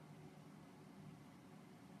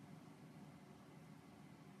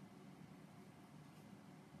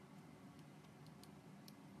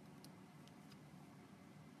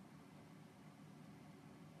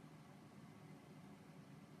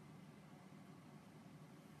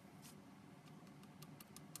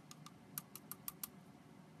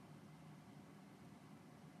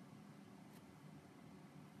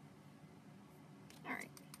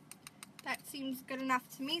 That seems good enough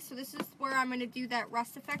to me. So this is where I'm going to do that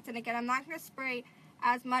rust effect. And again, I'm not going to spray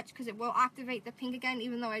as much because it will activate the pink again,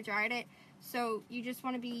 even though I dried it. So you just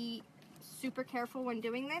want to be super careful when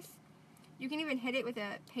doing this. You can even hit it with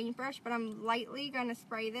a paintbrush, but I'm lightly going to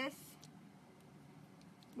spray this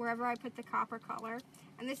wherever I put the copper color.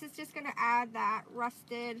 And this is just going to add that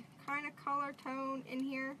rusted kind of color tone in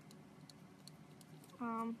here,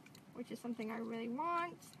 which is something I really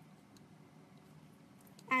want.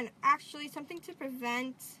 And actually, something to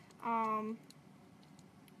prevent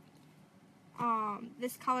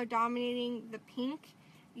this color dominating the pink,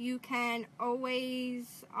 you can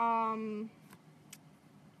always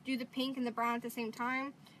do the pink and the brown at the same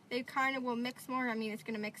time. They kind of will mix more. I mean, it's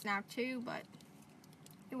going to mix now too, but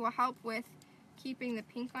it will help with keeping the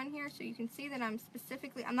pink on here. So you can see that I'm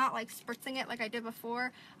not like spritzing it like I did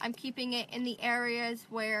before. I'm keeping it in the areas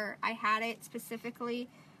where I had it specifically,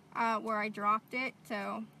 where I dropped it.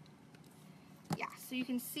 So yeah, so you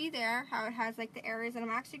can see there how it has like the areas, and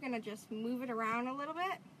I'm actually going to just move it around a little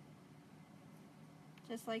bit.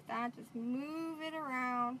 Just like that, just move it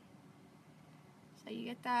around. So you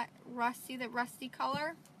get that rusty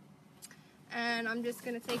color. And I'm just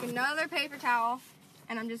going to take another paper towel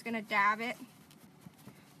and I'm just going to dab it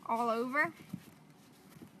all over.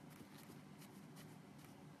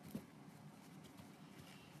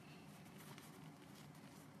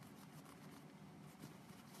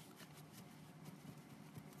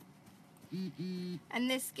 And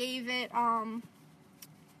this gave it,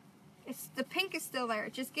 the pink is still there.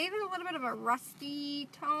 It just gave it a little bit of a rusty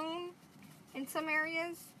tone in some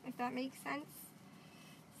areas, if that makes sense.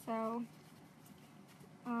 So,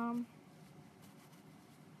 alright.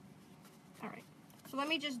 So let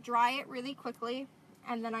me just dry it really quickly,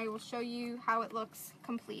 and then I will show you how it looks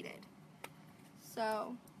completed.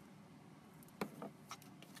 So,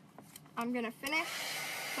 I'm going to finish.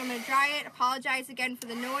 So I'm going to dry it. Apologize again for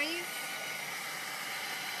the noise.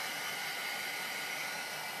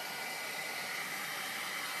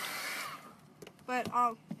 But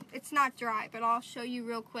it's not dry, but I'll show you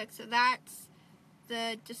real quick. So that's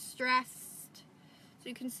the distressed. So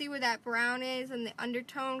you can see where that brown is, and the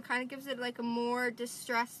undertone kind of gives it like a more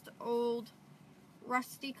distressed, old,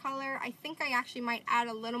 rusty color. I think I actually might add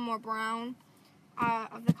a little more brown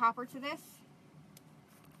of the copper to this.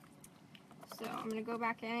 So I'm going to go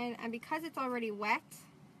back in, and because it's already wet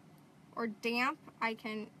or damp, I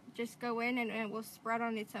can just go in and it will spread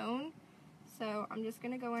on its own. So I'm just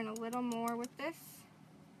going to go in a little more with this,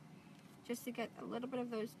 just to get a little bit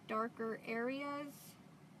of those darker areas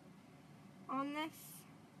on this.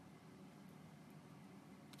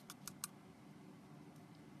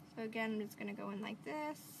 So again, I'm just going to go in like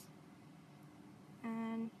this.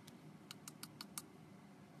 And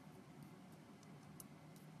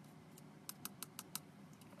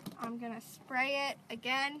I'm going to spray it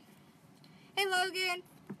again. Hey, Logan!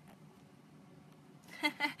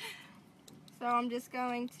 So I'm just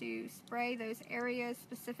going to spray those areas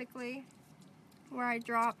specifically where I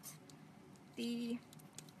dropped the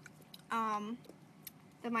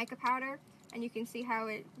mica powder, and you can see how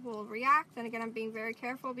it will react. And again, I'm being very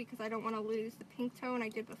careful because I don't want to lose the pink tone I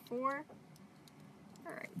did before.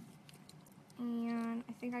 Alright, and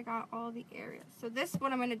I think I got all the areas. So this,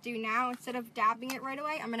 what I'm going to do now, instead of dabbing it right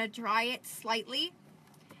away, I'm going to dry it slightly,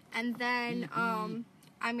 and then I'm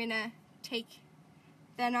going to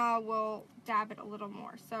we'll dab it a little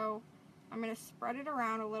more. So I'm going to spread it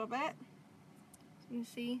around a little bit. So you can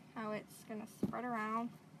see how it's going to spread around.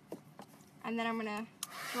 And then I'm going to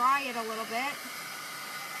dry it a little bit.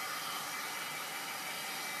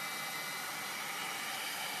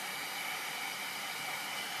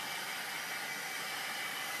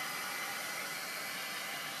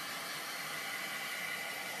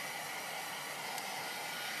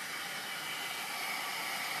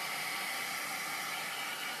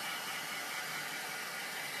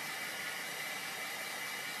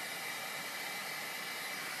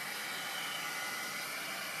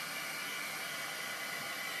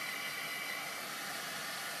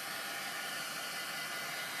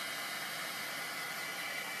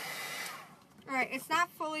 Alright, it's not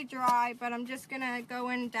fully dry, but I'm just going to go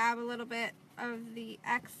in and dab a little bit of the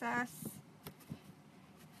excess.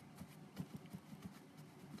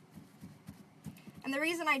 And the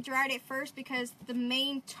reason I dried it first, because the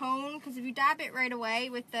main tone, because if you dab it right away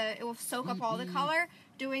with it will soak up all the color.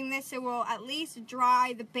 Doing this, it will at least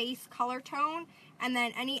dry the base color tone, and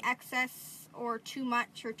then any excess or too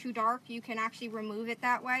much or too dark, you can actually remove it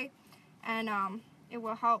that way. And it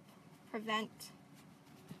will help prevent.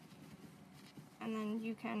 And then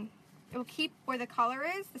it will keep where the color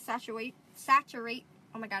is, the saturate,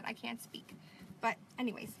 oh my god, I can't speak. But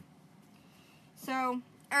anyways. So,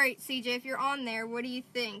 alright CJ, if you're on there, what do you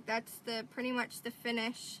think? That's pretty much the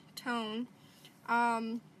finish tone.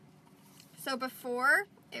 So before,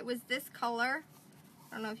 it was this color.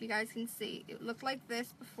 I don't know if you guys can see. It looked like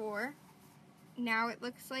this before. Now it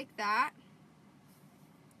looks like that.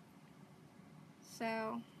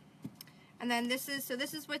 So... And then this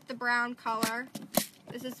is with the brown color.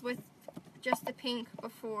 This is with just the pink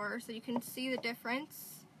before, so you can see the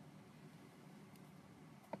difference.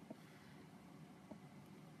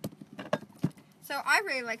 So I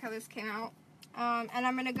really like how this came out. And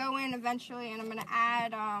I'm going to go in eventually and I'm going to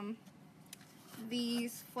add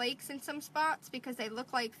these flakes in some spots because they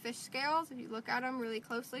look like fish scales if you look at them really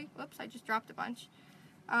closely. Whoops, I just dropped a bunch.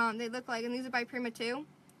 They look like, and these are by Prima too.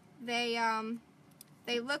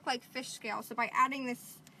 They look like fish scales, so by adding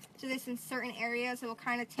this to this in certain areas, it will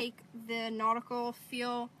kind of take the nautical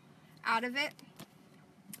feel out of it.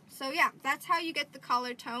 So yeah, that's how you get the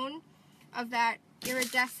color tone of that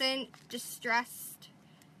iridescent, distressed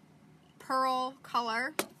pearl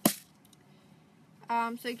color.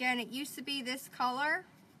 So again, it used to be this color.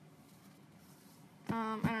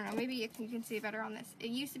 I don't know, maybe you can see it better on this. It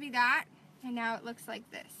used to be that, and now it looks like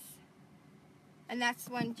this. And that's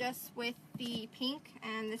one just with the pink,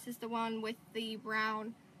 and this is the one with the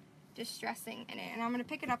brown distressing in it. And I'm going to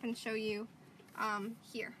pick it up and show you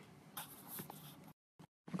here.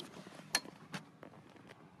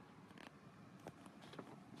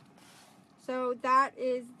 So that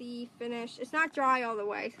is the finish. It's not dry all the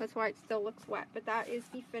way, so that's why it still looks wet, but that is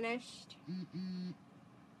the finished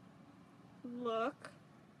look.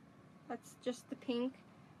 That's just the pink,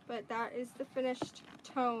 but that is the finished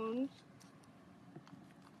tone.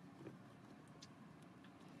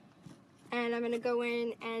 And I'm going to go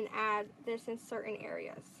in and add this in certain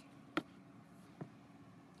areas.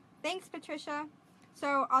 Thanks, Patricia.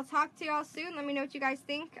 So I'll talk to y'all soon. Let me know what you guys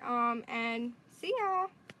think. And see ya.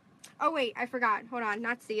 Oh, wait, I forgot. Hold on,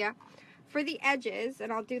 not see ya. For the edges,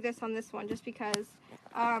 and I'll do this on this one just because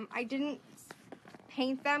I didn't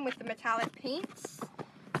paint them with the metallic paints,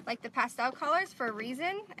 like the pastel colors, for a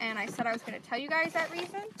reason. And I said I was going to tell you guys that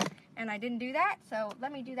reason, and I didn't do that. So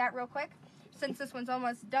let me do that real quick. Since this one's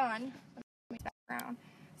almost done,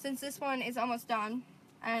 since this one is almost done,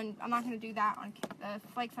 and I'm not going to do that on the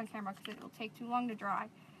flakes on camera because it will take too long to dry.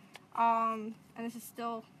 And this is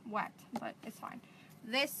still wet, but it's fine.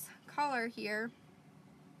 This color here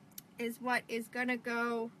is what is going to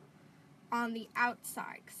go on the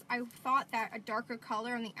outside. 'Cause I thought that a darker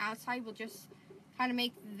color on the outside will just kind of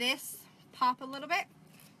make this pop a little bit.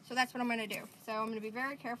 So that's what I'm going to do. So I'm going to be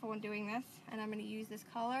very careful when doing this, and I'm going to use this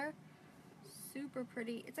color super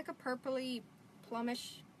pretty. It's like a purpley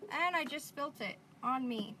plumish, and I just spilt it on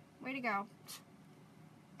me. Way to go.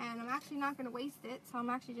 And I'm actually not going to waste it, so I'm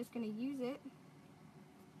actually just going to use it.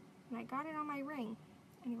 And I got it on my ring.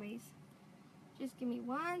 Anyways, just give me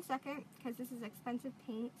 1 second, because this is expensive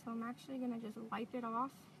paint, so I'm actually going to just wipe it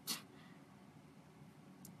off.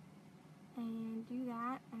 And do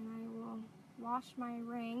that, and I will wash my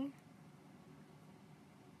ring.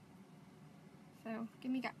 So, give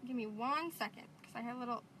me 1 second, because I had a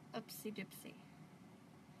little oopsie doopsie.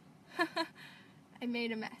 I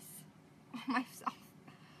made a mess on myself.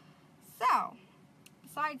 So,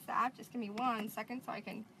 besides that, just give me 1 second so I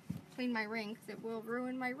can clean my ring, because it will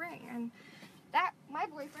ruin my ring, and that, my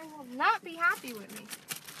boyfriend will not be happy with me.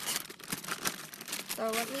 So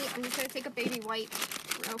I'm just going to take a baby wipe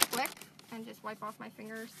real quick and just wipe off my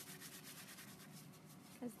fingers,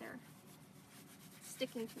 because they're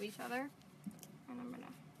sticking to each other. And I'm going to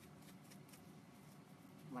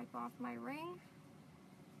wipe off my ring.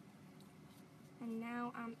 And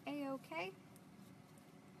now I'm A-okay.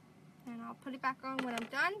 And I'll put it back on when I'm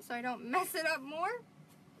done so I don't mess it up more.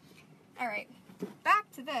 Alright,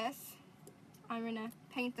 back to this. I'm going to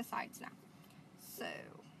paint the sides now. So,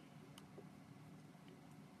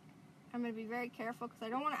 I'm going to be very careful because I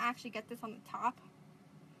don't want to actually get this on the top.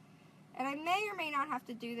 And I may or may not have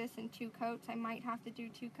to do this in 2 coats. I might have to do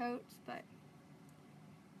 2 coats, but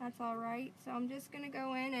that's alright. So I'm just going to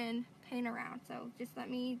go in and paint around. So just let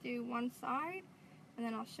me do one side, and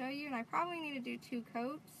then I'll show you. And I probably need to do 2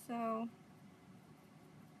 coats, so,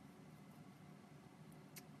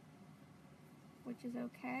 which is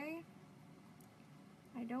okay.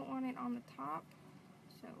 I don't want it on the top,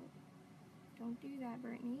 so don't do that,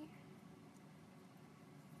 Brittany.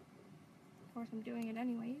 Of course, I'm doing it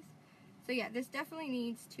anyways. So yeah, this definitely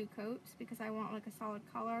needs 2 coats because I want like a solid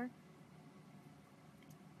color.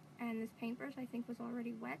 And this paintbrush, I think, was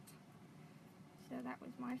already wet, so that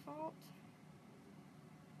was my fault.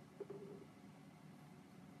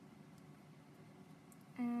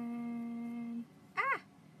 And alright.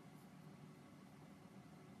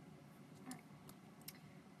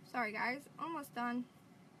 Sorry guys, almost done.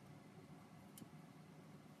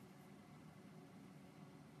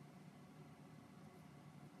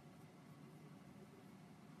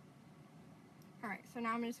 Alright, so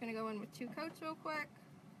now I'm just going to go in with 2 coats real quick.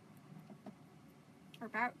 Or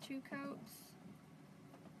about 2 coats.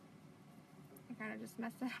 I kind of just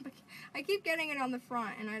messed it up. I keep getting it on the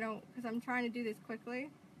front, and I don't, because I'm trying to do this quickly.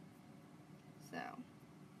 So.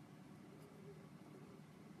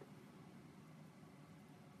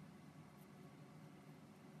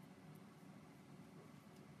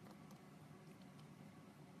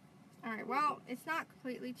 Alright, well, it's not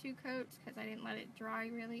completely 2 coats because I didn't let it dry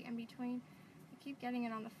really in between. I keep getting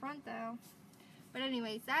it on the front though. But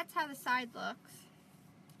anyways, that's how the side looks.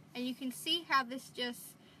 And you can see how this just,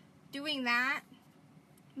 doing that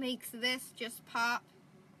makes this just pop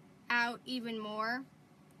out even more.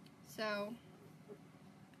 So,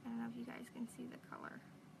 I don't know if you guys can see the color,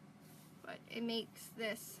 but it makes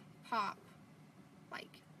this pop, like,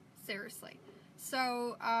 seriously.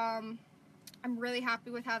 So, I'm really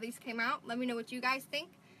happy with how these came out. Let me know what you guys think.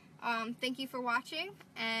 Thank you for watching,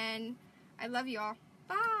 and I love you all.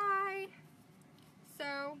 Bye!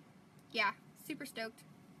 So, yeah, super stoked.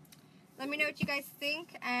 Let me know what you guys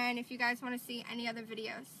think, and if you guys want to see any other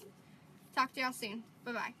videos. Talk to y'all soon.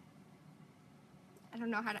 Bye-bye. I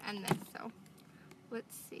don't know how to end this, so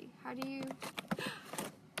let's see. How do you...